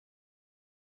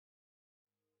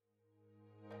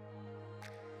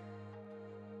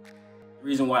The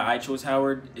reason why I chose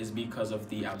Howard is because of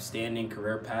the outstanding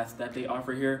career path that they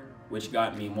offer here, which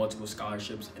got me multiple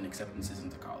scholarships and acceptances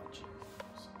into college.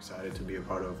 Excited to be a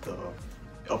part of the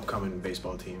upcoming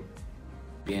baseball team.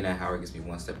 Being at Howard gets me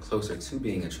one step closer to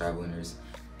being a travel nurse,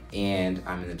 and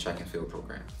I'm in the track and field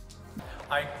program.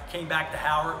 I came back to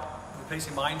Howard,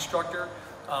 replacing my instructor,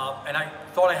 and I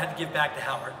thought I had to give back to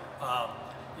Howard.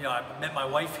 You know, I met my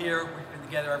wife here. We've been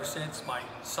together ever since. My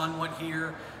son went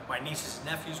here. My nieces and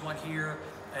nephews went here,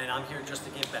 and I'm here just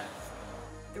to give back.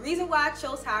 The reason why I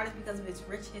chose Howard is because of its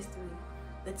rich history.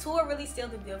 The tour really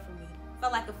sealed the deal for me.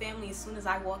 Felt like a family as soon as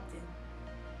I walked in.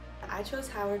 I chose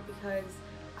Howard because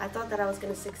I thought that I was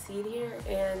going to succeed here,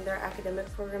 and their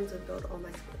academic programs would build all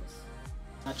my skills.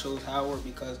 I chose Howard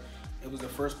because it was the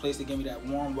first place to give me that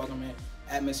warm, welcoming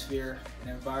atmosphere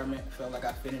and environment. Felt like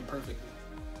I fit in perfectly.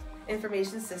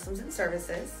 Information systems and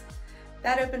services.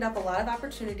 That opened up a lot of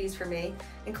opportunities for me,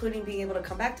 including being able to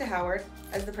come back to Howard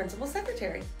as the principal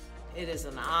secretary. It is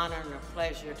an honor and a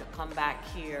pleasure to come back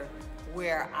here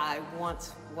where I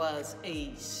once was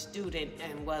a student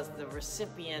and was the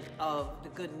recipient of the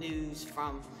good news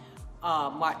from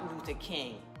Martin Luther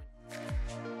King.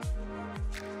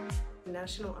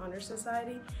 National Honor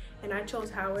Society, and I chose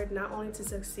Howard not only to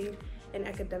succeed in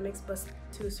academics, but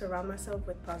to surround myself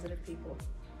with positive people.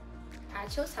 I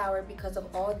chose Howard because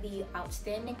of all the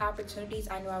outstanding opportunities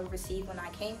I knew I would receive when I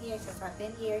came here. Since I've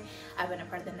been here, I've been a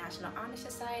part of the National Honor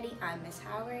Society. I'm Miss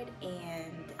Howard,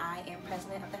 and I am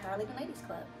president of the Howard League Ladies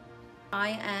Club.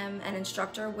 I am an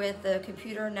instructor with the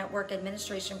Computer Network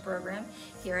Administration program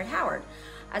here at Howard.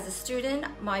 As a student,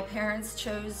 my parents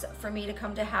chose for me to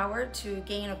come to Howard to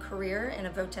gain a career in a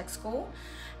VOTEC school.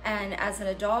 And as an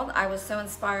adult, I was so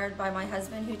inspired by my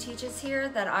husband who teaches here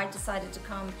that I decided to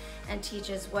come and teach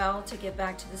as well to give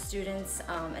back to the students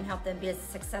and help them be as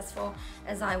successful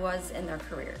as I was in their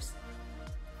careers.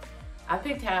 I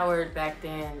picked Howard back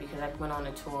then because I went on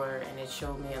a tour and it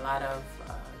showed me a lot of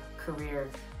career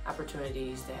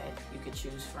opportunities that you could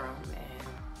choose from. And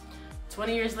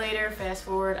 20 years later, fast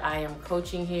forward, I am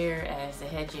coaching here as the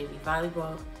head JV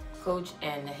volleyball coach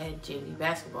and the head JV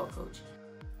basketball coach.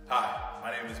 Hi,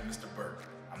 my name is Mr. Burke.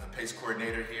 I'm the PACE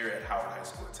coordinator here at Howard High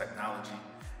School of Technology,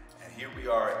 and here we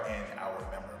are in our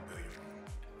memorabilia room.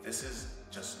 This is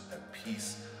just a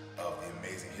piece of the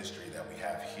amazing history that we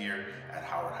have here at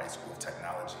Howard High School of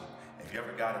Technology. If you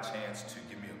ever got a chance to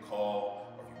give me a call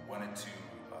or you wanted to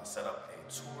set up a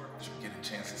tour, you should get a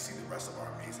chance to see the rest of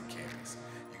our amazing campus.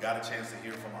 You got a chance to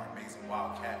hear from our amazing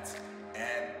Wildcats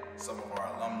and some of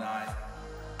our alumni.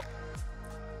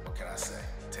 What can I say?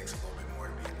 It takes a little bit more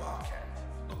to be a Wildcat.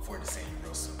 Look forward to seeing you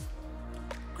real soon.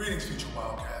 Greetings, future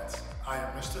Wildcats. I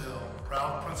am Mr. Hill,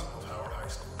 proud principal of Howard High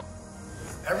School.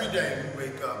 Every day we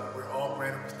wake up, we're all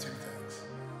granted with two things.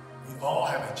 We all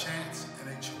have a chance and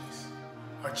a choice.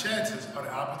 Our chances are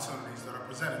the opportunities that are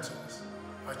presented to us.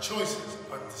 Our choices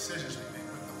are the decisions we make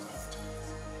with those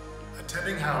opportunities.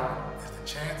 Attending Howard is the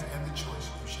chance and the choice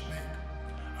you should make.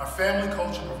 Our family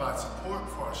culture provides support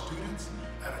for our students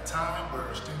at a time where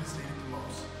our students need it the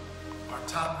most. Our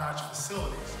top-notch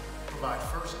facilities provide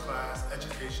first-class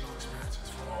educational experiences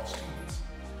for all students.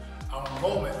 Our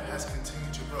enrollment has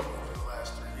continued to grow over the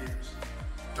last 3 years.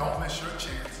 Don't miss your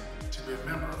chance to be a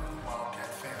member of the Wildcat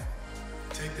family.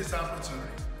 Take this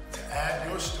opportunity to add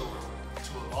your story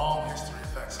to a long history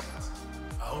of excellence.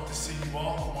 I hope to see you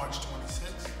all on March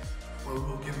 26th, where we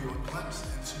will give you a glimpse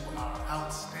into our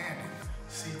outstanding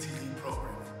CTE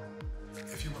program.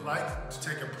 If you would like to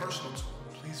take a personal tour,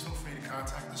 please feel free to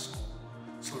contact the school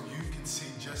so you can see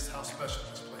just how special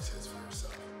this place is for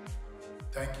yourself.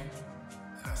 Thank you,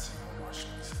 and I'll see you on March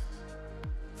 26th.